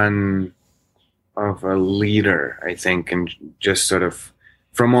a leader, I think, and just sort of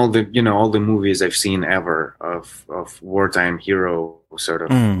from all the movies I've seen ever of wartime hero, sort of,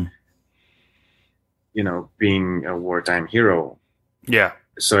 being a wartime hero. Yeah.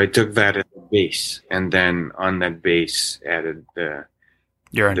 So I took that as a base, and then on that base added the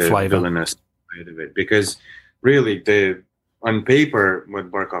villainous side of it. Because really, on paper,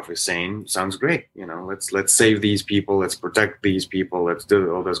 what Barkov is saying sounds great. Let's save these people, let's protect these people, let's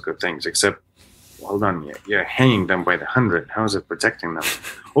do all those good things. Except, hold on, you're hanging them by the 100. How is it protecting them?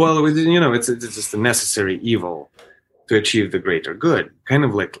 Well, it's just a necessary evil to achieve the greater good. Kind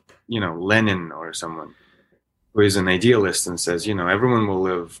of like Lenin or someone who is an idealist and says, everyone will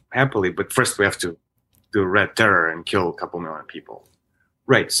live happily, but first we have to do red terror and kill a couple million people.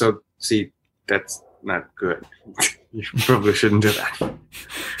 Right. So, see, that's not good. You probably shouldn't do that.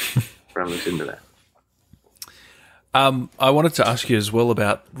 I wanted to ask you as well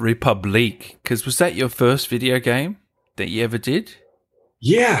about Republic, because was that your first video game that you ever did?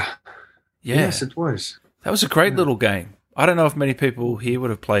 Yeah. Yes, it was. That was a great little game. I don't know if many people here would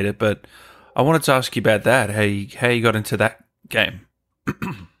have played it, but I wanted to ask you about that, how you got into that game.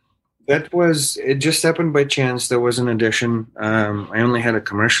 It just happened by chance. There was an edition. I only had a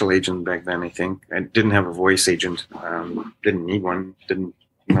commercial agent back then, I think. I didn't have a voice agent. Didn't need one. Didn't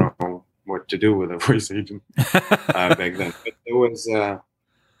know what to do with a voice agent back then. But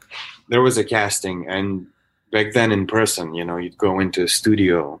there was a casting, and back then in person, you'd go into a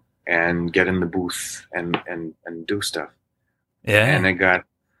studio and get in the booth and do stuff. Yeah. And I got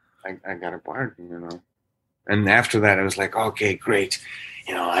a part, And after that, I was like, okay, great.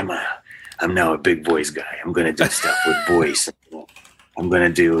 I'm now a big voice guy. I'm gonna do stuff with voice. I'm gonna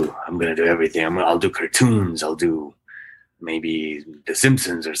do everything. I'll do cartoons. I'll do maybe The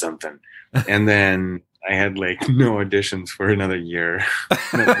Simpsons or something. And then I had no auditions for another year.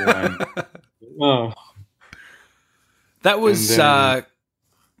 Not one. Oh. That was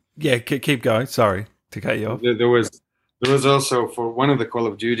Yeah, keep going. Sorry to cut you off. There was also for one of the Call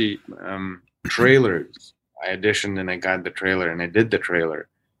of Duty trailers. I auditioned and I got the trailer and I did the trailer,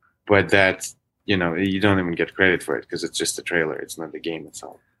 but that's you don't even get credit for it because it's just the trailer. It's not the game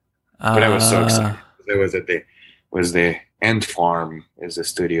itself. But I was so excited. I was at the Ant Farm is the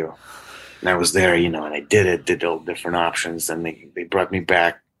studio, and I was there, and I did all different options, and they brought me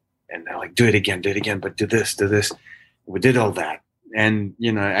back, and they're like, do it again, but do this. We did all that, and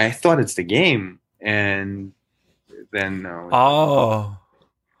I thought it's the game, and then no. Oh,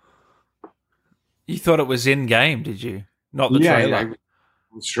 you thought it was in game, did you? Not the trailer.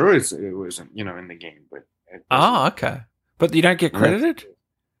 I'm sure it wasn't, in the game, but. Okay, but you don't get credited.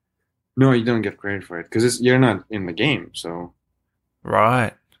 No, you don't get credit for it because you're not in the game. So,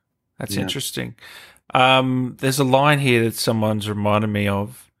 right, that's interesting. There's a line here that someone's reminded me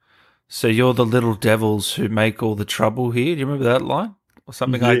of. So you're the little devils who make all the trouble here. Do you remember that line or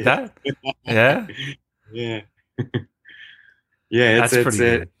something like that? Yeah, yeah, yeah. It's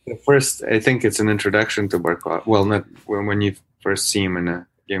the first. I think it's an introduction to Barkov. Well, not when you first see him in a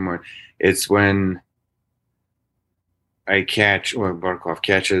game mode. It's when Barkov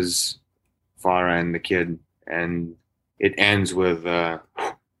catches Farah and the kid, and it ends with like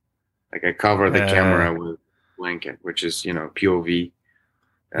I cover the camera with blanket, which is POV,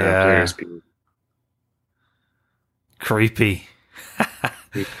 players POV. Creepy.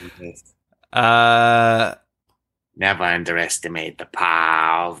 Never underestimate the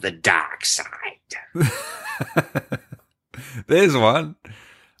power of the dark side. There's one.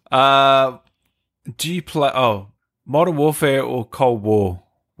 Do you play Modern Warfare or Cold War?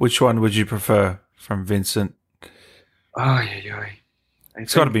 Which one would you prefer? From Vincent. Oh yeah.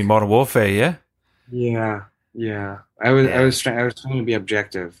 It's got to be Modern Warfare, yeah. Yeah. I was trying to be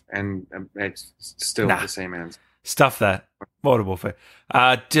objective, and it's still the same answer. Stuff that. Modern Warfare.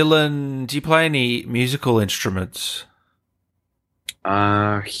 Dylan, do you play any musical instruments?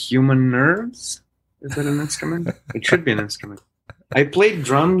 Human nerves. Is that an instrument? It should be an instrument. I played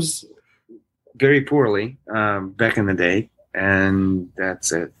drums very poorly back in the day, and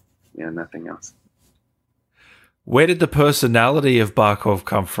that's it. Yeah, nothing else. Where did the personality of Barkov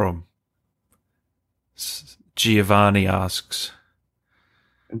come from? Giovanni asks.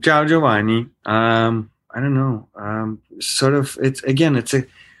 Ciao, Giovanni. I don't know. Sort of.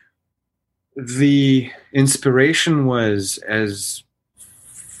 The inspiration was as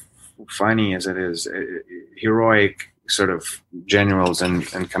funny as it is heroic sort of generals and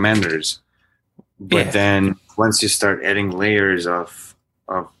commanders, but then once you start adding layers of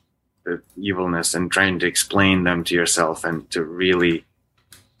the evilness and trying to explain them to yourself and to really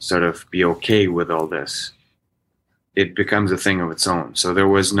sort of be okay with all this, it becomes a thing of its own. So there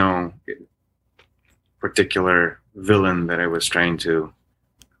was no particular villain that I was trying to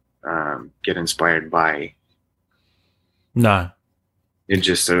get inspired by. No. It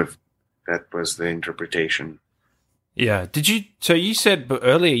just sort of, that was the interpretation. Yeah. So you said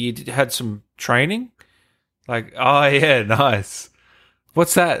earlier you had some training? Like, oh yeah, nice.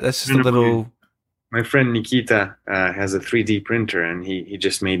 What's that? That's just a little... My friend Nikita has a 3D printer, and he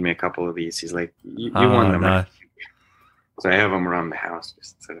just made me a couple of these. He's like, you want them. Nice. So I have them around the house,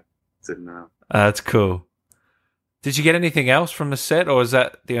 just sort of sitting around. That's cool. Did you get anything else from the set, or is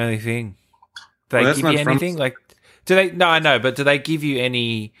that the only thing? Do they give you anything? Like, do they? No, I know, but do they give you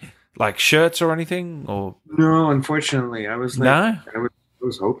any like shirts or anything? Or no, unfortunately, I was like, no. I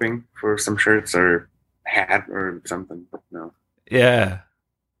was hoping for some shirts or hat or something, but no. Yeah,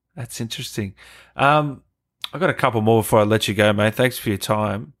 that's interesting. I've got a couple more before I let you go, mate. Thanks for your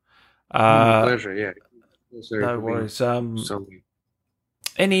time. Pleasure. Yeah. No worries.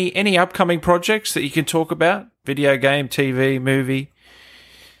 Any upcoming projects that you can talk about? Video game, TV, movie?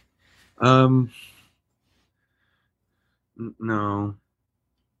 No.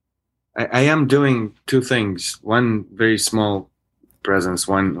 I am doing two things. One very small presence,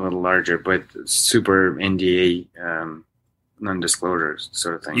 one a little larger, but super NDA, non-disclosure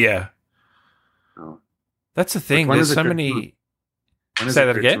sort of thing. Yeah. So, that's the thing. There's so many. Say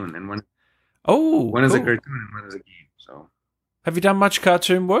that again. And one cool. is a cartoon and one is a game. So, have you done much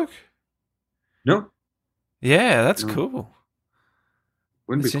cartoon work? No. Yeah, that's cool.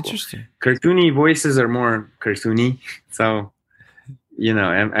 Wouldn't that's be cool. Interesting. Cartoony voices are more cartoony, so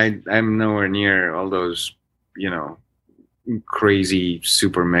I'm nowhere near all those crazy,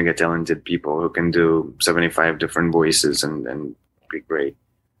 super mega talented people who can do 75 different voices and be great.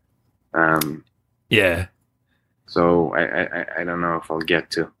 Yeah. So I don't know if I'll get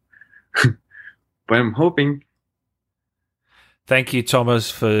to, but I'm hoping. Thank you,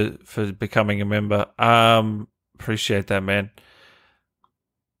 Thomas, for becoming a member. Appreciate that, man.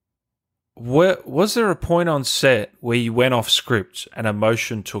 Was there a point on set where you went off script and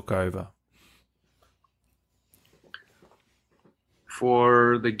emotion took over?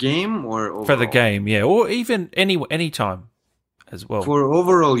 For the game or overall? For the game, yeah, or even any time as well. For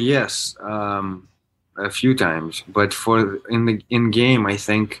overall, yes, a few times, but for in game, I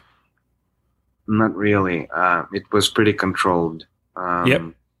think not really. It was pretty controlled.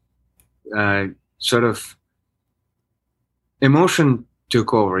 Yep. Sort of emotion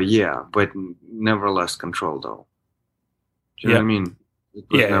took over, yeah, but nevertheless controlled though. Do you know what I mean? It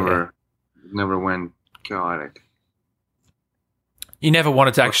was never went chaotic. You never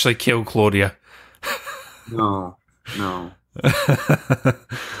wanted to actually kill Claudia. No.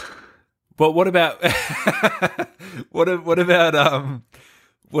 But what about what about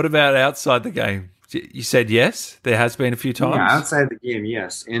outside the game? You said yes. There has been a few times. Yeah, outside the game,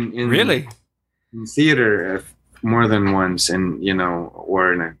 yes. In really in theater more than once, and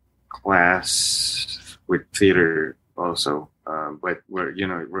or in a class with theater also. But we're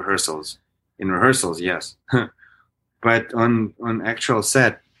rehearsals. In rehearsals, yes. But on actual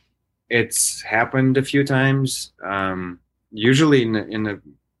set, it's happened a few times. Usually in a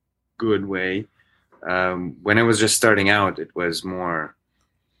good way. When I was just starting out, it was more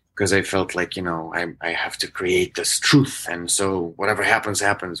because I felt like I have to create this truth, and so whatever happens,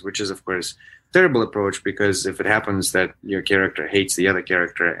 which is of course a terrible approach, because if it happens that your character hates the other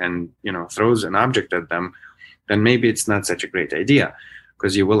character and throws an object at them, then maybe it's not such a great idea,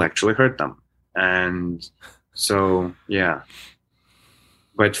 because you will actually hurt them. And so, yeah.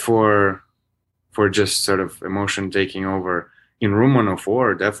 But for just sort of emotion taking over in Room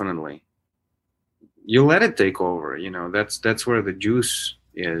 104, definitely. You let it take over, that's where the juice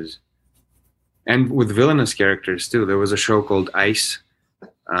is. And with villainous characters too. There was a show called Ice,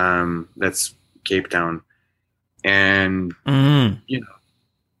 that's Cape Town. And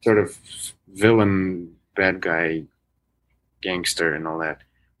sort of villain, bad guy, gangster and all that.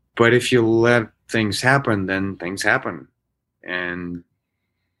 But if you let things happen, then things happen.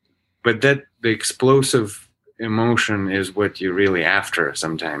 But the explosive emotion is what you're really after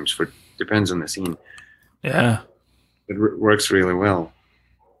sometimes. Depends on the scene. Yeah. It works really well.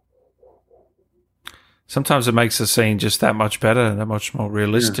 Sometimes it makes the scene just that much better and that much more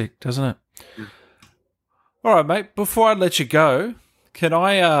realistic, doesn't it? Yeah. All right, mate. Before I let you go, can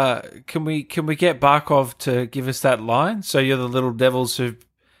we get Barkov to give us that line? So you're the little devils who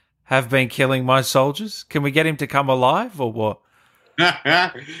have been killing my soldiers. Can we get him to come alive or what?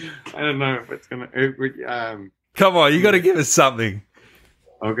 I don't know if it's gonna. Come on, you got to give us something.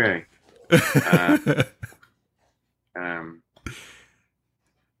 Okay. To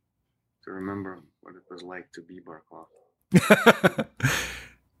remember what it was like to be Barkov.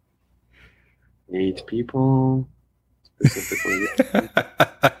 8 people, specifically.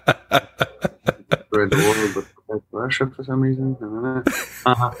 Destroyed the world, but protect Russia for some reason.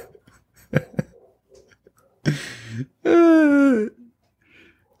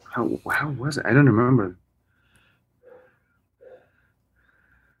 How was it? I don't remember.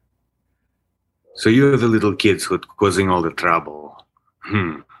 So you're the little kids who are causing all the trouble.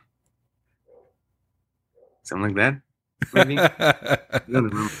 Something like that? Maybe? I don't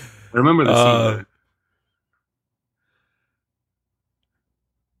remember. I remember the scene.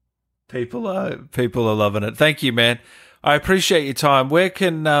 People are loving it. Thank you, man. I appreciate your time. Where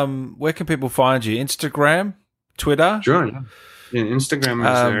can people find you? Instagram, Twitter? Sure. Yeah, Instagram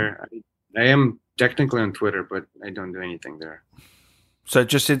is there. I am technically on Twitter, but I don't do anything there. So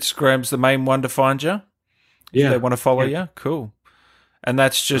just Instagram's the main one to find you? Yeah. If they want to follow you? Cool. And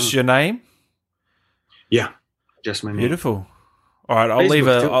that's just your name? Yeah. Just my name. Beautiful. All right, I'll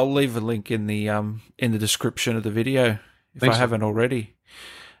leave a link in the description of the video if I haven't already.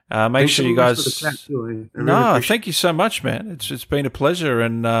 Make sure you guys. Thank you so much, man. It's been a pleasure,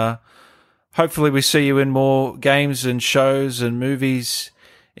 and hopefully we see you in more games and shows and movies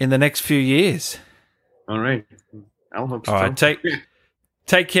in the next few years. All right, I'll hope so. All right,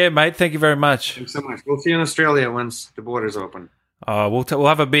 take care, mate. Thank you very much. Thanks so much. We'll see you in Australia once the borders open. We'll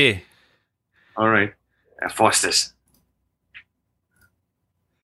have a beer. All right, Foster's.